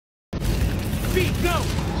go!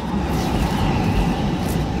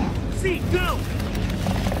 See, go!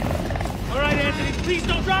 All right, Anthony, please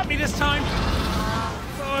don't drop me this time.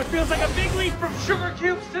 Oh, it feels like a big leap from sugar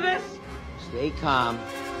cubes to this. Stay calm.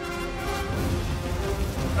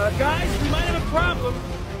 Guys, we might have a problem.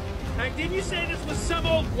 Didn't you say this was some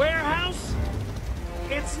old warehouse?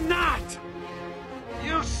 It's not!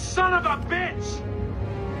 You son of a bitch!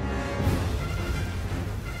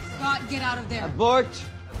 Scott, get out of there. Abort!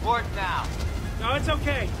 Abort now. No, it's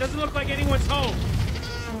okay. Doesn't look like anyone's home.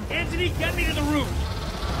 Anthony, get me to the roof.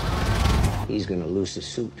 He's gonna lose his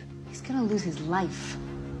suit. He's gonna lose his life.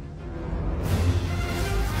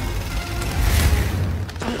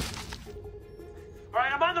 All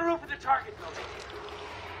right, I'm on the roof of the target building.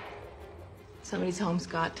 Somebody's home,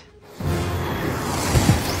 Scott.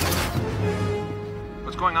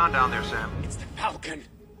 What's going on down there, Sam? It's the Falcon.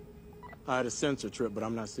 I had a sensor trip, but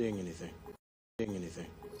I'm not seeing anything.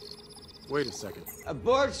 Wait a second.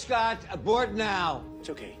 Abort, Scott! Abort now! It's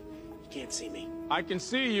okay. He can't see me. I can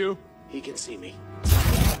see you. He can see me.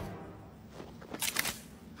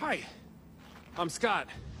 Hi. I'm Scott.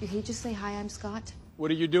 Did he just say, hi, I'm Scott? What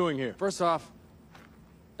are you doing here? First off,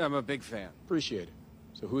 I'm a big fan. Appreciate it.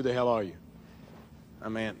 So who the hell are you?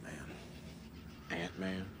 I'm Ant-Man.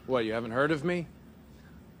 Ant-Man. What, you haven't heard of me?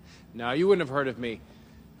 No, you wouldn't have heard of me.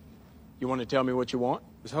 You want to tell me what you want?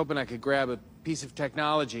 I was hoping I could grab a piece of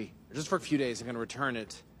technology. Just for a few days, I'm gonna return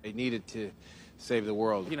it. I need it to save the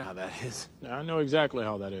world. You know how that is. Now, I know exactly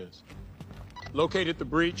how that is. Located the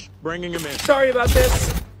breach, bringing him in. Sorry about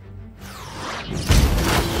this.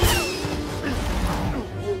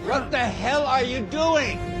 What the hell are you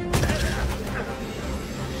doing?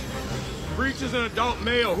 Breach is an adult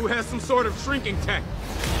male who has some sort of shrinking tech.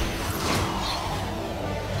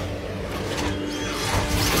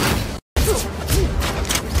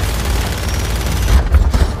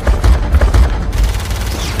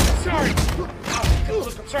 Sorry.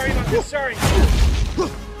 Look, I'm sorry about this. Sorry.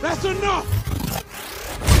 That's enough!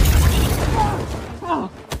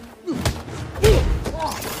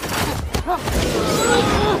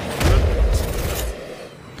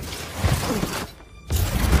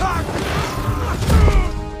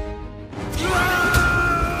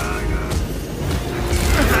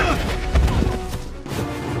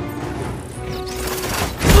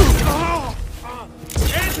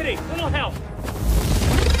 Anthony, little help.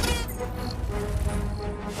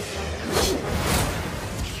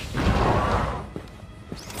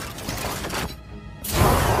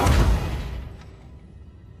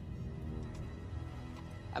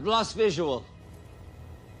 I've lost visual.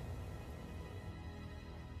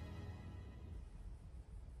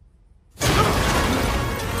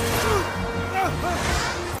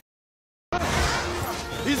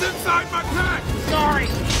 He's inside my pack! Sorry.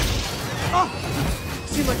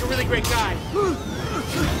 Seemed like a really great guy.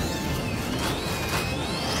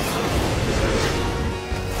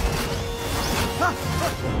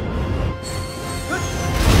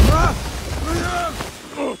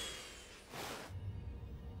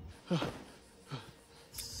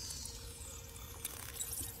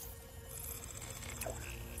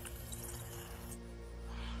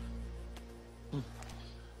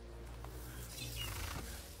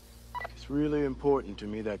 It's really important to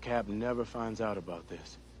me that Cap never finds out about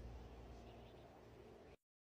this.